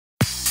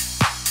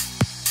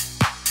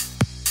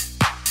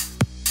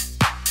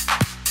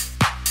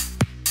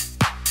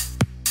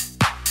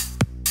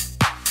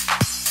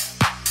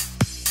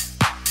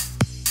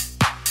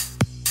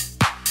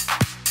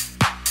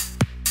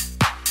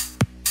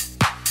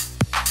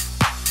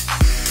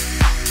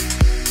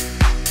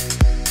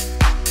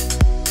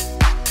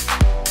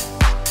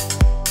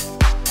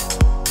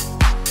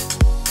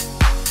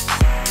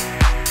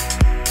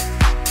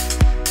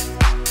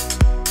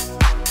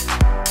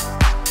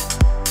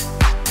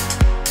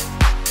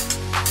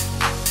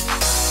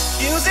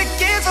Music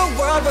is a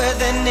world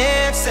within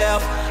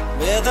itself,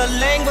 with a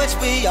language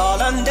we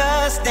all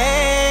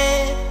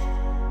understand,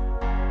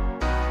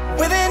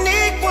 with an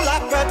equal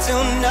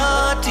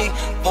opportunity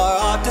for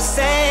all to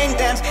sing,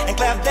 dance, and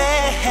clap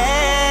their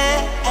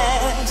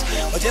hands.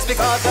 Well, just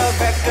because a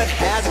record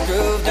has a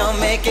groove, don't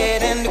make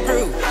it in the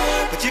groove.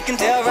 But you can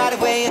tell right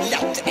away it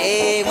left to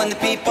A when the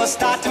people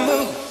start to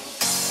move.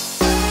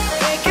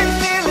 They can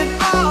feel it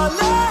all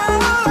over.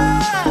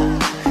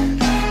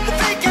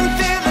 They can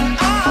feel it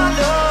all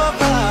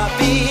over,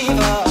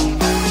 fever.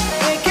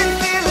 They can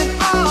feel it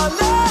all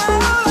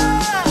over.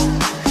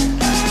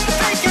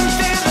 They can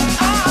feel it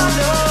all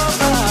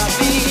over,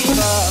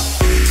 fever.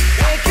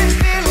 They can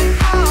feel it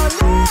all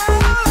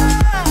over.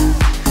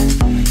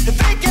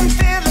 They can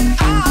feel it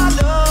all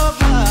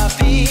over,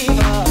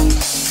 fever.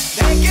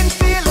 They can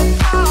feel it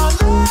all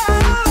over.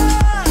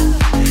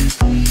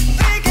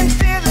 They can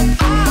feel it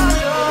all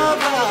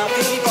over,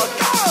 fever.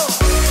 Go!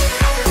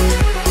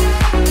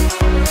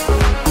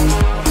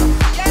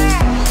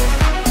 Yeah!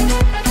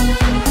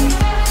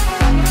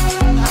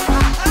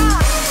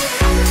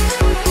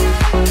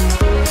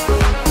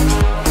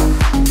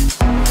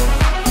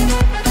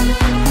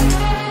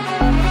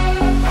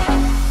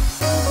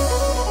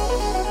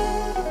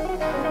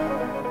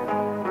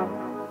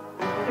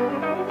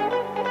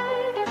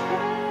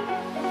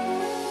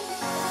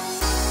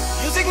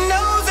 Music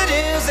knows it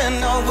is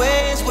and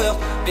always will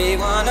be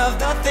one of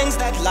the things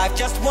that life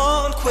just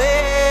won't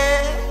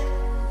quit.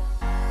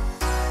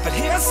 But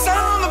here's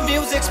some of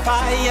music's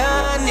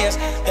pioneers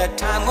that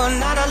time will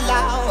not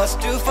allow us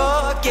to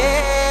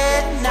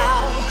forget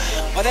now.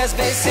 Well, there's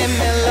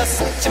Decima,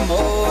 such a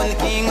Mo, and the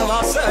king of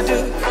all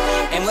Sadu.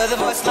 And with a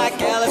voice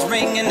like Alice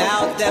ringing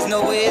out, there's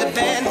no way the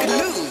band could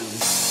lose.